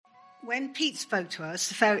when Pete spoke to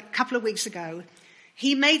us a couple of weeks ago,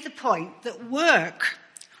 he made the point that work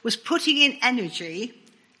was putting in energy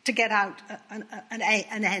to get out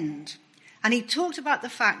an end. And he talked about the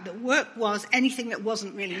fact that work was anything that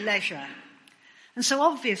wasn't really leisure. And so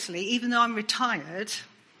obviously, even though I'm retired,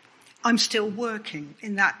 I'm still working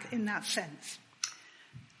in that sense.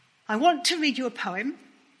 I want to read you a poem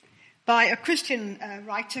by a Christian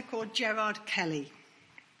writer called Gerard Kelly.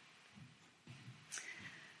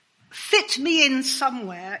 Fit me in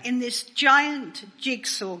somewhere in this giant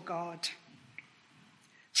jigsaw, God.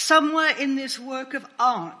 Somewhere in this work of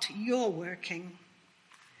art you're working.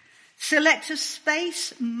 Select a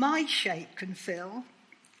space my shape can fill,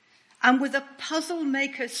 and with a puzzle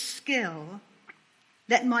maker's skill,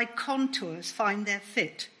 let my contours find their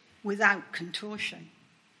fit without contortion.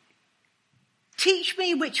 Teach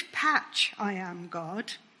me which patch I am,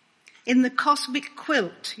 God, in the cosmic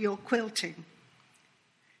quilt you're quilting.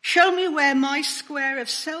 Show me where my square of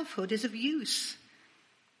selfhood is of use.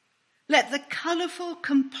 Let the colourful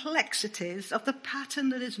complexities of the pattern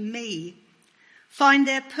that is me find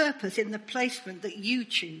their purpose in the placement that you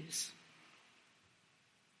choose.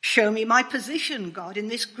 Show me my position, God, in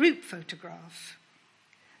this group photograph.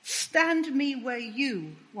 Stand me where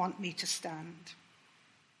you want me to stand.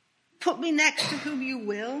 Put me next to whom you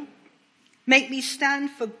will. Make me stand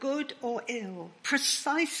for good or ill,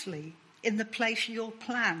 precisely in the place your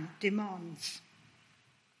plan demands.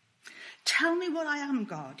 Tell me what I am,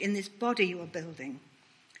 God, in this body you are building.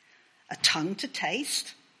 A tongue to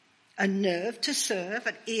taste, a nerve to serve,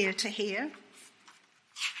 an ear to hear.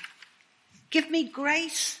 Give me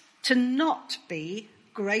grace to not be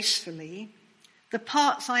gracefully the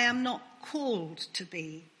parts I am not called to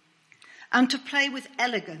be, and to play with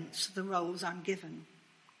elegance the roles I'm given.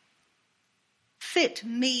 Fit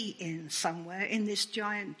me in somewhere in this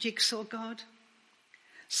giant jigsaw, God.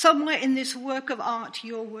 Somewhere in this work of art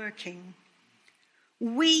you're working.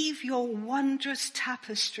 Weave your wondrous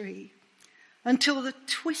tapestry until the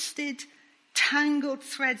twisted, tangled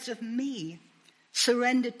threads of me,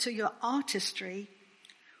 surrendered to your artistry,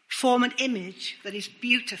 form an image that is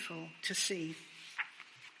beautiful to see.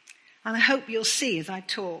 And I hope you'll see as I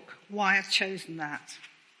talk why I've chosen that.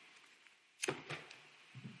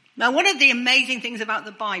 Now, one of the amazing things about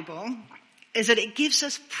the Bible is that it gives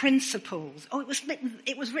us principles.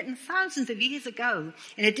 It was written thousands of years ago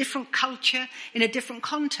in a different culture, in a different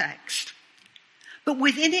context. But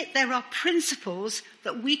within it, there are principles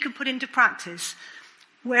that we can put into practice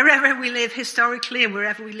wherever we live historically and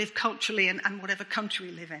wherever we live culturally and whatever country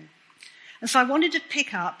we live in. And so I wanted to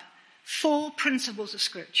pick up 4 principles of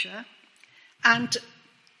Scripture and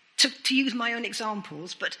to use my own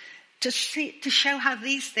examples, but to show how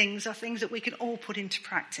these things are things that we can all put into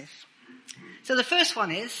practice. So the first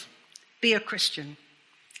one is, be a Christian.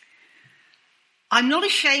 I'm not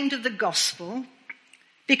ashamed of the gospel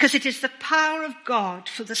because it is the power of God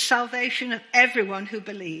for the salvation of everyone who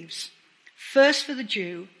believes, first for the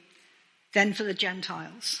Jew, then for the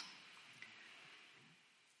Gentiles.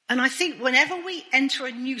 And I think whenever we enter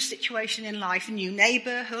a new situation in life, a new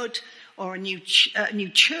neighbourhood, or a new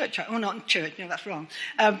church, or not church, no, that's wrong,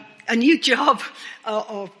 a new job,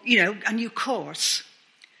 or a new course,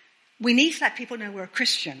 we need to let people know we're a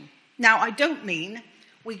Christian. Now, I don't mean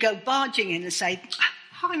we go barging in and say,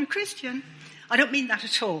 "Hi, I'm a Christian." I don't mean that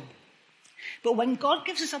at all. But when God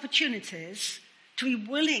gives us opportunities, to be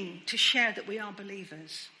willing to share that we are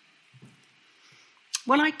believers.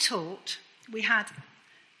 When I taught, we had,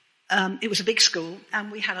 it was a big school,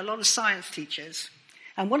 and we had a lot of science teachers.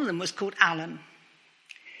 And one of them was called Alan.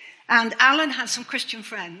 And Alan had some Christian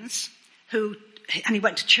friends and he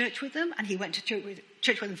went to church with them, and he went to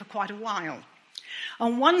church with them for quite a while.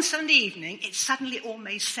 On one Sunday evening, it suddenly all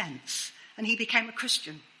made sense, and he became a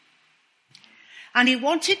Christian. And he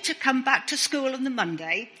wanted to come back to school on the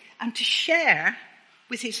Monday and to share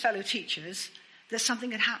with his fellow teachers that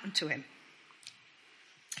something had happened to him.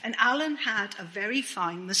 And Alan had a very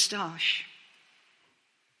fine moustache.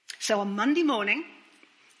 So on Monday morning,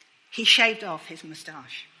 he shaved off his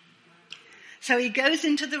moustache. So he goes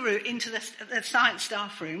into the science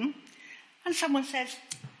staff room, and someone says,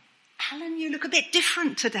 "Alan, you look a bit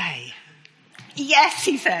different today." "Yes,"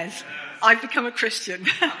 he says, "I've become a Christian."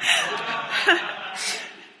 Isn't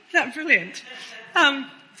that brilliant?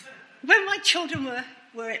 When my children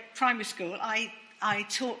were at primary school, I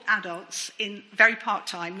taught adults in very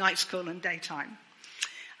part-time, night school and daytime.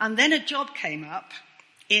 And then a job came up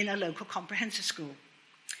in a local comprehensive school.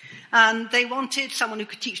 And they wanted someone who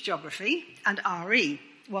could teach geography and RE.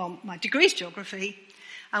 Well, my degree's geography.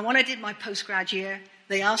 And when I did my postgrad year,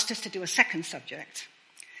 they asked us to do a second subject.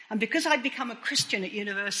 And because I'd become a Christian at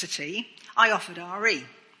university, I offered RE.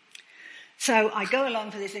 So I go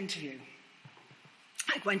along for this interview.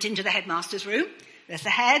 I went into the headmaster's room. There's the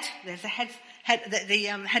head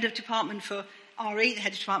of department for RE, the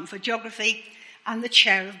head of department for geography, and the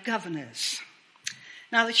chair of governors.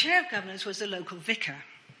 Now, the chair of governors was the local vicar.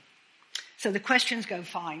 So the questions go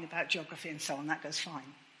fine about geography and so on, that goes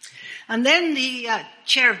fine. And then the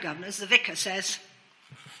chair of governors, the vicar, says,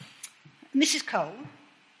 Mrs. Cole,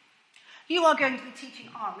 you are going to be teaching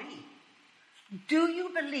RE. Do you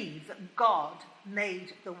believe that God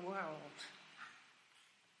made the world?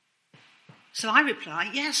 So I reply,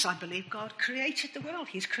 yes, I believe God created the world.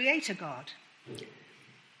 He's creator God.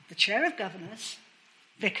 The chair of governors,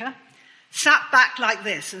 vicar, sat back like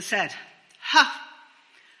this and said,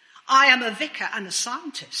 I am a vicar and a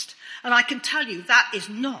scientist, and I can tell you that is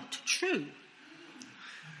not true.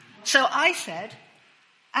 So I said,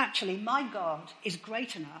 actually, my God is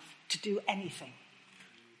great enough to do anything.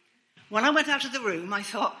 When I went out of the room, I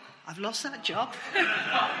thought, I've lost that job.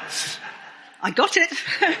 I got it.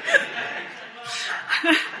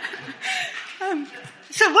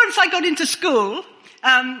 So once I got into school,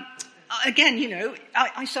 again,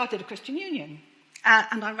 I started a Christian union,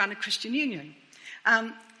 and I ran a Christian union.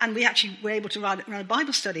 And we actually were able to run a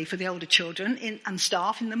Bible study for the older children and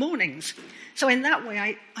staff in the mornings. So in that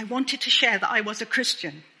way, I wanted to share that I was a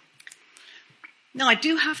Christian. Now, I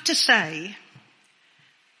do have to say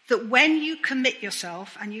that when you commit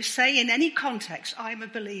yourself and you say in any context, I'm a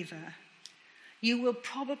believer, you will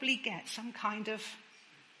probably get some kind of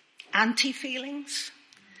anti-feelings.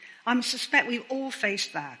 I suspect we've all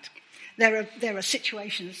faced that. There are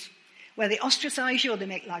situations where they ostracize you or they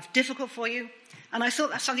make life difficult for you. And I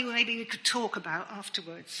thought that's something maybe we could talk about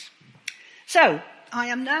afterwards. So, I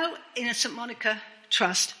am now in a St. Monica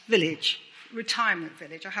Trust village, retirement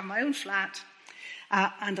village. I have my own flat,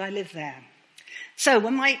 and I live there. So,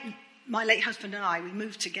 when my late husband and I, we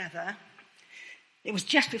moved together, it was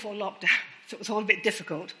just before lockdown, so it was all a bit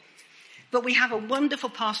difficult. But we have a wonderful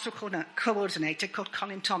pastoral coordinator called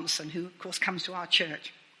Colin Thompson, who, of course, comes to our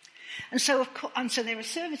church. And so there are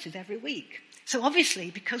services every week. So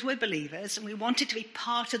obviously, because we're believers and we wanted to be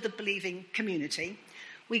part of the believing community,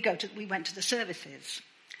 we went to the services.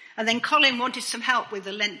 And then Colin wanted some help with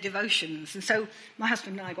the Lent devotions, and so my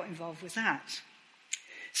husband and I got involved with that.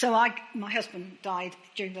 So my husband died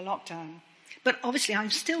during the lockdown. But obviously,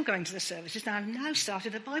 I'm still going to the services, and I've now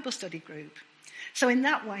started a Bible study group. So in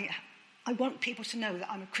that way, I want people to know that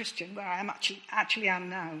I'm a Christian, where I am actually am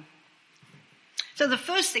now. So the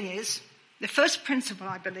first principle,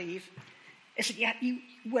 I believe, is that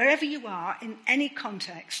wherever you are, in any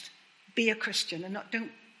context, be a Christian and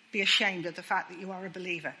don't be ashamed of the fact that you are a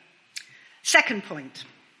believer. Second point,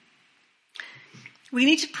 we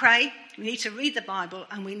need to pray, we need to read the Bible,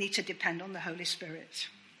 and we need to depend on the Holy Spirit.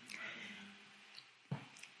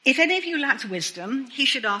 If any of you lacks wisdom, he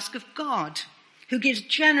should ask of God, who gives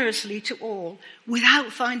generously to all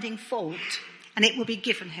without finding fault, and it will be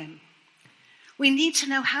given him. We need to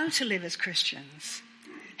know how to live as Christians,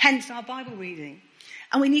 hence our Bible reading.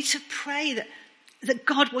 And we need to pray that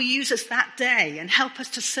God will use us that day and help us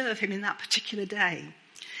to serve him in that particular day,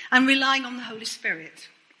 and relying on the Holy Spirit.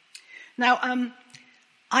 Now,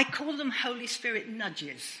 I call them Holy Spirit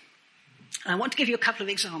nudges. And I want to give you a couple of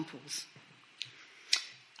examples.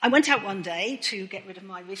 I went out one day to get rid of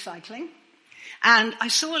my recycling, and I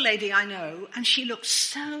saw a lady I know, and she looked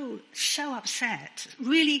so upset,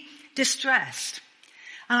 really distressed.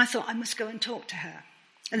 And I thought, I must go and talk to her.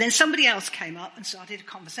 And then somebody else came up and started a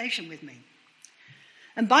conversation with me.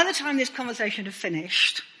 And by the time this conversation had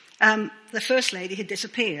finished, the first lady had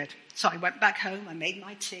disappeared. So I went back home, I made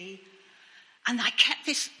my tea, and I kept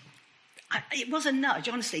this, it was a nudge,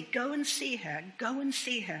 honestly, go and see her.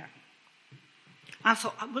 I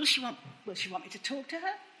thought, will she want me to talk to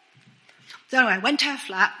her? So anyway, I went to her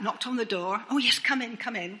flat, knocked on the door. Oh yes, come in.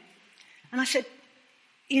 And I said,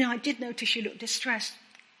 I did notice you looked distressed.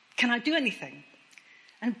 Can I do anything?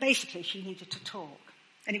 And basically she needed to talk.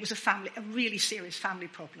 And it was a really serious family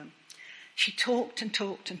problem. She talked and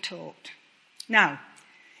talked and talked. Now,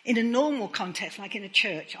 in a normal context, like in a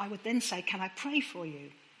church, I would then say, can I pray for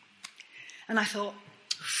you? And I thought,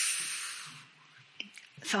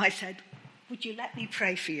 so I said, would you let me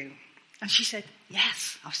pray for you? And she said,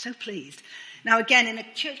 yes. I was so pleased. Now again, in a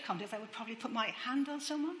church context, I would probably put my hand on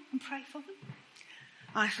someone and pray for them.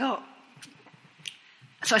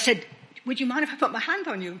 So I said, would you mind if I put my hand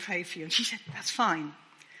on you and pray for you? And she said, that's fine.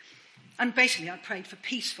 And basically I prayed for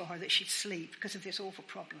peace for her, that she'd sleep because of this awful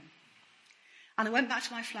problem. And I went back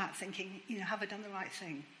to my flat thinking, have I done the right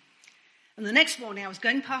thing? And the next morning I was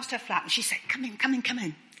going past her flat and she said, come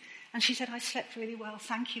in. And she said, I slept really well.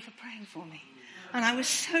 Thank you for praying for me. And I was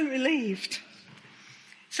so relieved.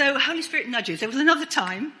 So Holy Spirit nudges. There was another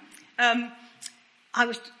time, I'd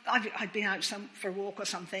been out for a walk or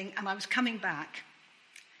something, and I was coming back.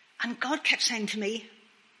 And God kept saying to me,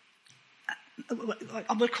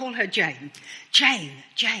 I will call her Jane. Jane.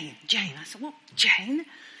 I said, well, Jane?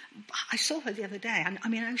 I saw her the other day. And I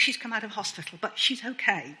know she's come out of hospital, but she's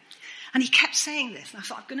okay. And he kept saying this. And I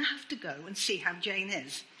thought, I'm going to have to go and see how Jane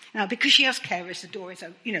is. Now, because she has carers,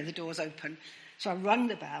 the door's open. So I rang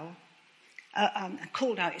the bell and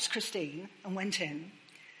called out, it's Christine, and went in.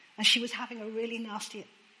 And she was having a really nasty,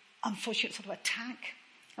 unfortunate sort of attack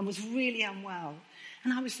and was really unwell.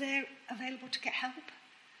 And I was there available to get help.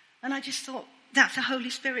 And I just thought, that's the Holy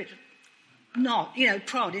Spirit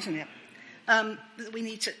prod, isn't it? That we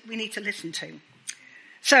need to listen to.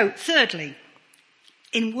 So, thirdly,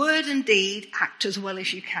 in word and deed, act as well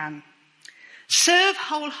as you can. Serve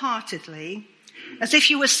wholeheartedly as if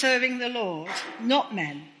you were serving the Lord, not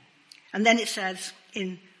men. And then it says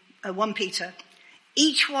in 1 Peter,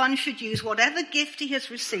 each one should use whatever gift he has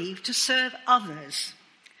received to serve others,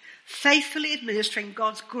 faithfully administering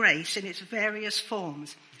God's grace in its various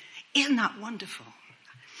forms. Isn't that wonderful?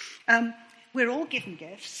 We're all given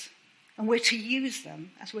gifts, and we're to use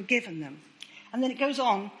them as we're given them. And then it goes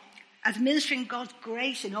on, administering God's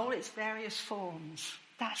grace in all its various forms.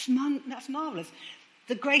 That's marvellous.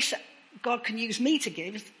 The grace that God can use me to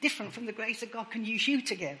give is different from the grace that God can use you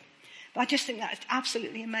to give. But I just think that's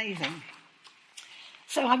absolutely amazing.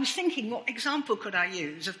 So I was thinking, what example could I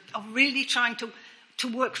use of really trying to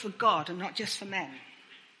work for God and not just for men?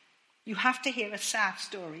 You have to hear a sad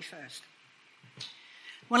story first.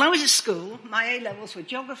 When I was at school, my A-levels were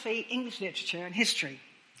geography, English literature, and history.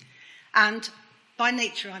 And by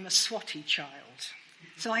nature, I'm a swotty child.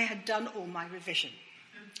 So I had done all my revision.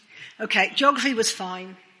 Okay, geography was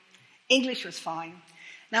fine. English was fine.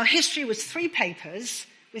 Now, history was 3 papers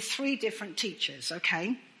with 3 different teachers,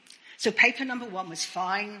 okay? So paper number 1 was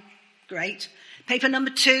fine, great. Paper number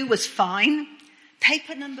 2 was fine.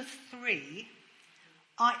 Paper number 3,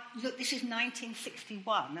 look, this is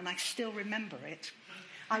 1961, and I still remember it.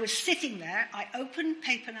 I was sitting there, I opened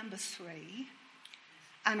paper number 3,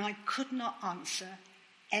 and I could not answer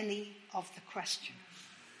any of the questions.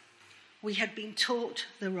 We had been taught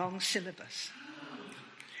the wrong syllabus.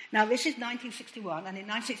 Now, this is 1961, and in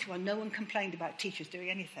 1961, no one complained about teachers doing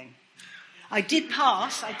anything. I did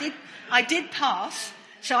pass,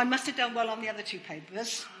 so I must have done well on the other 2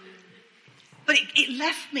 papers. But it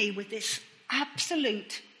left me with this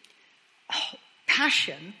absolute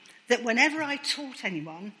passion that whenever I taught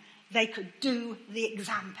anyone, they could do the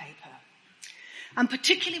exam paper. And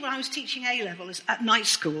particularly when I was teaching A-level at night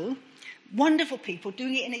school, wonderful people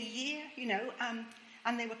doing it in a year,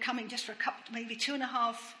 and they were coming just for a couple, maybe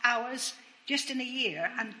 2.5 hours, just in a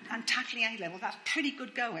year, and tackling A-level. That's pretty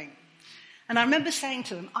good going. And I remember saying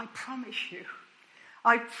to them, I promise you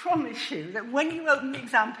that when you open the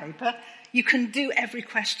exam paper, you can do every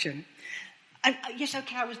question. And yes,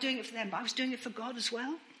 okay, I was doing it for them, but I was doing it for God as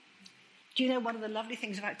well. Do you know one of the lovely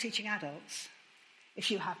things about teaching adults?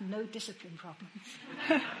 If you have no discipline problems.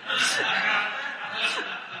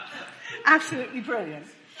 Absolutely brilliant.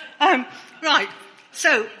 Right,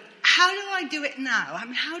 so how do I do it now?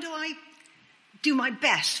 How do I do my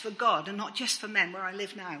best for God and not just for men where I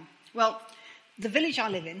live now? Well, the village I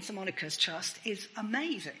live in, St Monica's Trust, is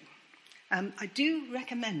amazing. I do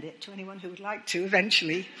recommend it to anyone who would like to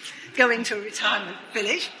eventually go into a retirement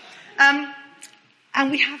village. And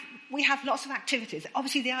we have lots of activities.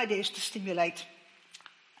 Obviously, the idea is to stimulate.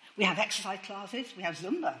 We have exercise classes. We have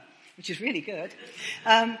Zumba, which is really good.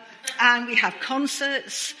 And we have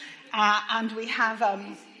concerts. And we have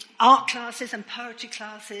art classes and poetry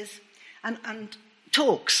classes and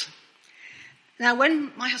talks. Now,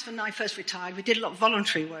 when my husband and I first retired, we did a lot of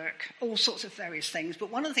voluntary work, all sorts of various things. But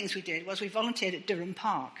one of the things we did was we volunteered at Durham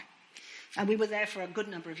Park. And we were there for a good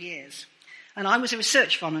number of years. And I was a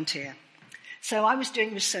research volunteer. So I was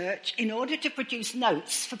doing research in order to produce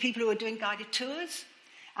notes for people who were doing guided tours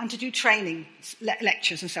and to do training,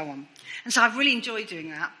 lectures and so on. And so I've really enjoyed doing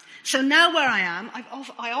that. So now where I am, I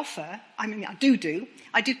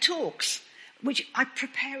do talks, which I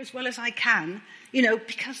prepare as well as I can,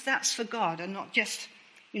 because that's for God and not just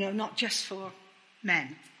for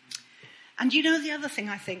men. And the other thing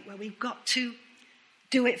I think where we've got to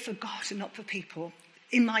do it for God and not for people,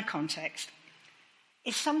 in my context,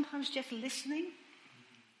 is sometimes just listening.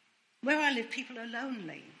 Where I live, people are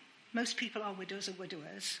lonely. Most people are widows or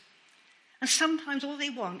widowers. And sometimes all they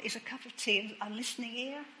want is a cup of tea and a listening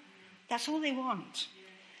ear. That's all they want.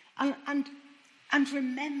 And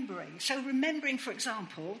remembering. So remembering, for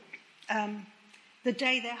example, the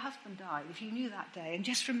day their husband died, if you knew that day, and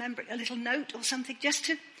just remember a little note or something just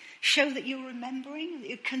to show that you're remembering, that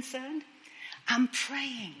you're concerned, and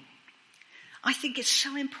praying. I think it's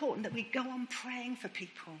so important that we go on praying for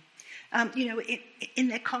people, in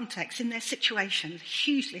their context, in their situation,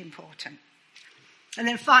 hugely important. And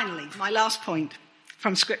then finally, my last point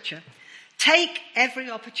from Scripture, take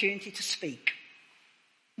every opportunity to speak.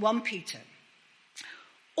 1 Peter.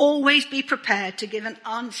 Always be prepared to give an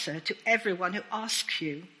answer to everyone who asks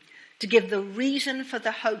you, to give the reason for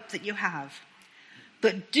the hope that you have.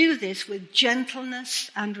 But do this with gentleness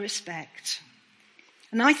and respect.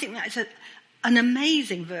 And I think that is an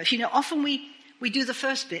amazing verse. Often we do the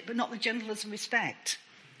first bit, but not the gentleness and respect.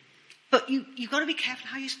 But you've got to be careful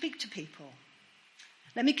how you speak to people.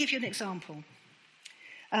 Let me give you an example.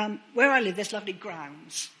 Where I live, there's lovely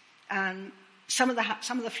grounds. And some of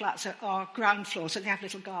the flats are ground floor, so they have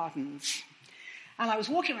little gardens. And I was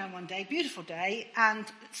walking around one day, beautiful day, and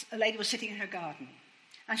a lady was sitting in her garden.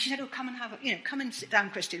 And she said, come and sit down,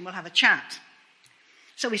 Christine, we'll have a chat.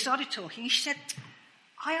 So we started talking, and she said,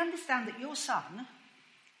 I understand that your son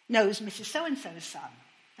knows Mrs. So-and-so's son.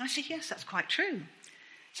 And I said, yes, that's quite true.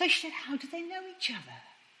 So she said, how do they know each other?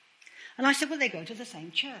 And I said, well, they go to the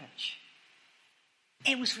same church.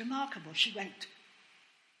 It was remarkable. She went,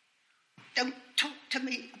 don't talk to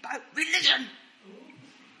me about religion.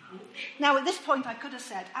 Now, at this point, I could have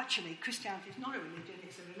said, actually, Christianity is not a religion,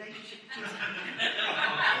 it's a relationship with Jesus.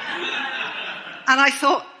 And I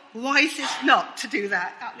thought, why is this not to do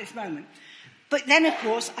that at this moment? But then, of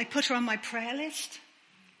course, I put her on my prayer list,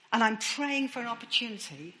 and I'm praying for an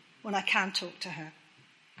opportunity when I can talk to her.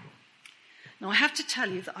 Now, I have to tell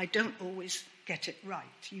you that I don't always get it right.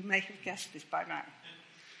 You may have guessed this by now.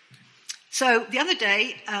 So the other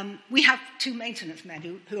day, we have 2 maintenance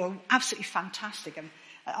men who are absolutely fantastic. And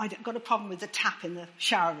I got a problem with the tap in the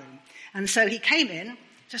shower room. And so he came in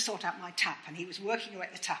to sort out my tap. And he was working away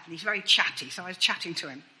at the tap. And he's very chatty. So I was chatting to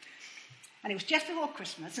him. And it was just before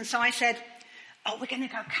Christmas. And so I said, we're going to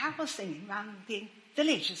go carol singing around the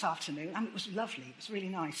village this afternoon. And it was lovely. It was really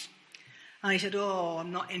nice. And he said,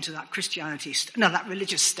 I'm not into that that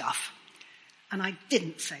religious stuff. And I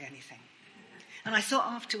didn't say anything. And I thought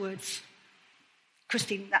afterwards,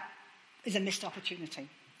 Christine, that is a missed opportunity.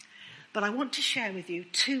 But I want to share with you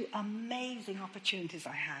 2 amazing opportunities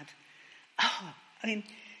I had.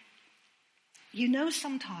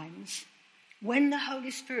 Sometimes when the Holy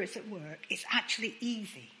Spirit's at work, it's actually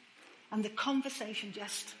easy. And the conversation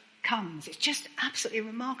just comes. It's just absolutely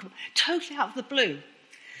remarkable. Totally out of the blue.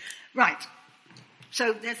 Right.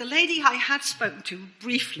 So there's a lady I had spoken to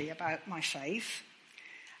briefly about my faith.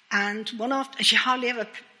 And she hardly ever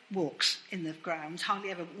walks in the grounds,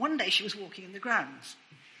 hardly ever. One day she was walking in the grounds.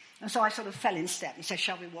 And so I sort of fell in step and said,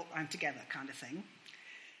 shall we walk round together, kind of thing.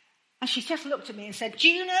 And she just looked at me and said, do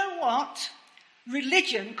you know what?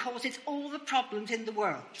 Religion causes all the problems in the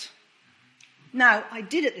world. Now, I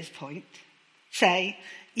did at this point say,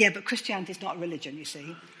 yeah, but Christianity is not a religion, you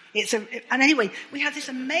see. And anyway, we had this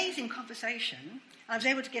amazing conversation. And I was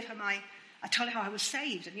able to give her I told her how I was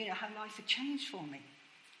saved and, how life had changed for me.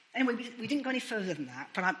 Anyway, we didn't go any further than that,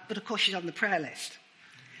 but of course she's on the prayer list.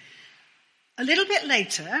 A little bit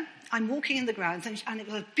later, I'm walking in the grounds, and it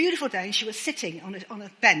was a beautiful day, and she was sitting on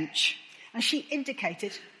a bench, and she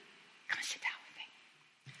indicated, come and sit down with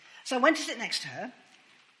me. So I went to sit next to her,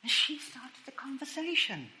 and she started the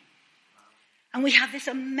conversation. And we had this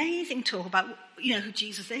amazing talk about, who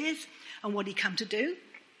Jesus is and what he came to do.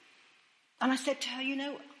 And I said to her,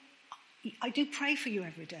 I do pray for you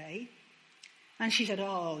every day. And she said,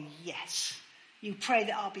 oh, yes, you pray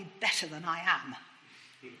that I'll be better than I am.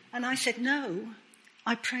 And I said, no,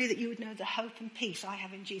 I pray that you would know the hope and peace I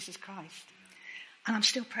have in Jesus Christ. And I'm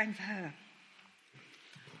still praying for her.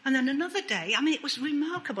 And then another day, it was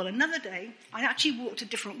remarkable. Another day, I actually walked a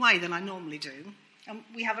different way than I normally do. And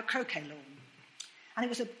we have a croquet lawn. And it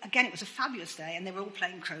was a fabulous day, and they were all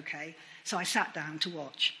playing croquet. So I sat down to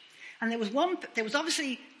watch. And there was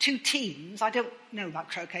obviously 2 teams. I don't know about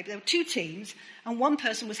croquet, but there were 2 teams, and one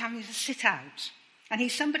person was having to sit out. And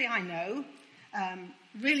he's somebody I know,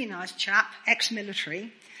 really nice chap,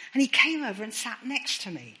 ex-military, and he came over and sat next to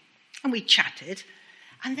me. And we chatted,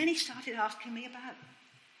 and then he started asking me about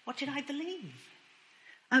what did I believe,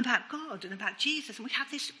 and about God and about Jesus, and we had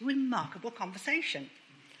this remarkable conversation.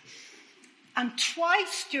 And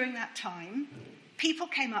twice during that time, people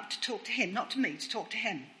came up to talk to him, not to me, to talk to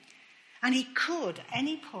him. And he could, at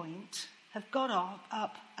any point, have got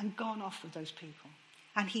up and gone off with those people.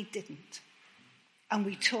 And he didn't. And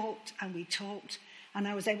we talked, and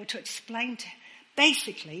I was able to explain to him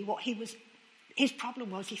basically what his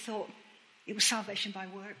problem was. He thought it was salvation by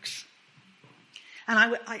works. And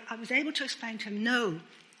I was able to explain to him, no,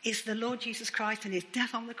 it's the Lord Jesus Christ and his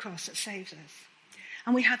death on the cross that saves us.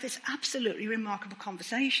 And we had this absolutely remarkable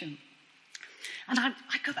conversation. And I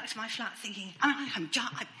go back to my flat thinking,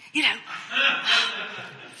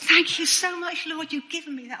 thank you so much, Lord, you've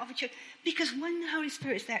given me that opportunity. Because when the Holy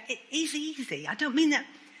Spirit's there, it is easy. I don't mean that,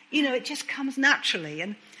 it just comes naturally.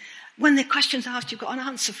 And when the question's asked, you've got an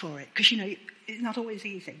answer for it. Because, it's not always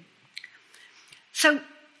easy. So,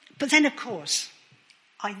 but then, of course,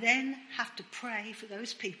 I then have to pray for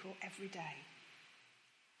those people every day.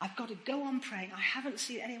 I've got to go on praying. I haven't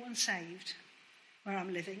seen anyone saved where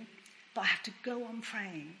I'm living, but I have to go on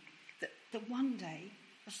praying that one day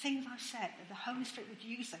the things I've said, that the Holy Spirit would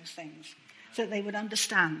use those things so that they would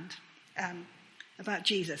understand about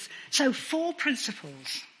Jesus. So 4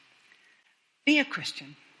 principles. Be a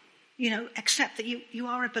Christian. Accept that you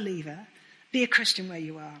are a believer. Be a Christian where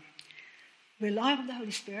you are. Rely on the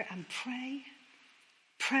Holy Spirit and pray.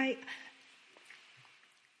 Pray.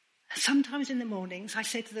 Sometimes in the mornings I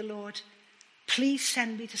say to the Lord, please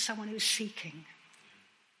send me to someone who's seeking.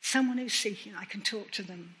 Someone who's seeking, I can talk to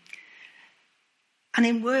them. And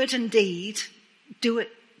in word and deed, do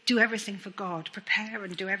everything for God. Prepare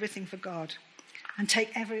and do everything for God. And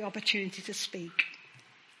take every opportunity to speak.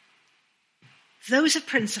 Those are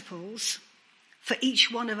principles for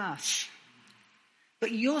each one of us.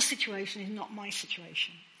 But your situation is not my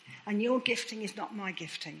situation. And your gifting is not my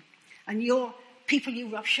gifting. And your people you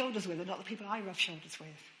rub shoulders with are not the people I rub shoulders with.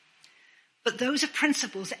 But those are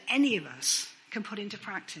principles that any of us can put into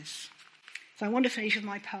practice. So I want to finish with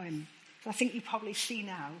my poem. So I think you probably see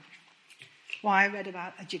now why I read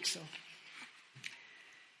about a jigsaw.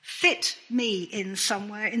 Fit me in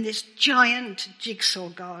somewhere in this giant jigsaw,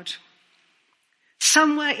 God.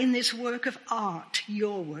 Somewhere in this work of art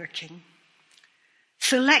you're working.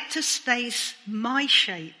 Select a space my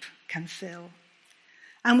shape can fill.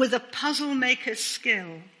 And with a puzzle maker's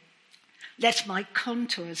skill, let my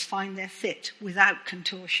contours find their fit without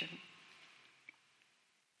contortion.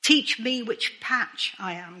 Teach me which patch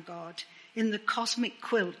I am, God, in the cosmic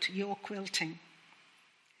quilt you're quilting.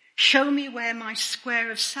 Show me where my square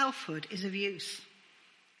of selfhood is of use.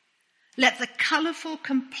 Let the colourful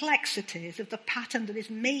complexities of the pattern that is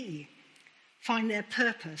me find their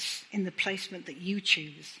purpose in the placement that you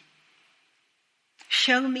choose.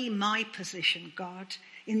 Show me my position, God,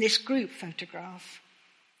 in this group photograph.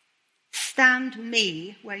 Stand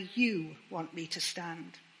me where you want me to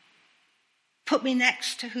stand. Put me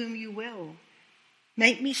next to whom you will.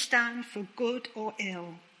 Make me stand for good or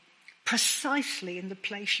ill, precisely in the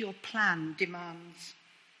place your plan demands.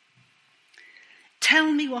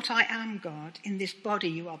 Tell me what I am, God, in this body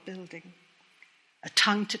you are building. A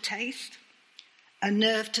tongue to taste, a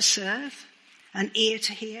nerve to serve, an ear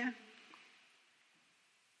to hear.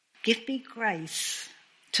 Give me grace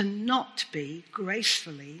to not be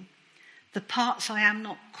gracefully the parts I am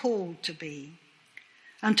not called to be,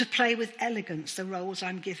 and to play with elegance the roles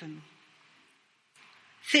I'm given.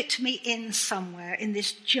 Fit me in somewhere in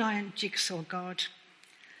this giant jigsaw, God,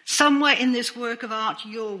 somewhere in this work of art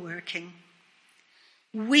you're working.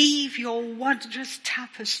 Weave your wondrous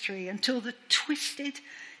tapestry until the twisted,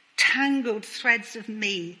 tangled threads of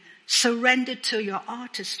me, surrendered to your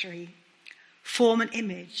artistry, form an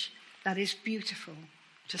image that is beautiful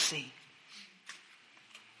to see.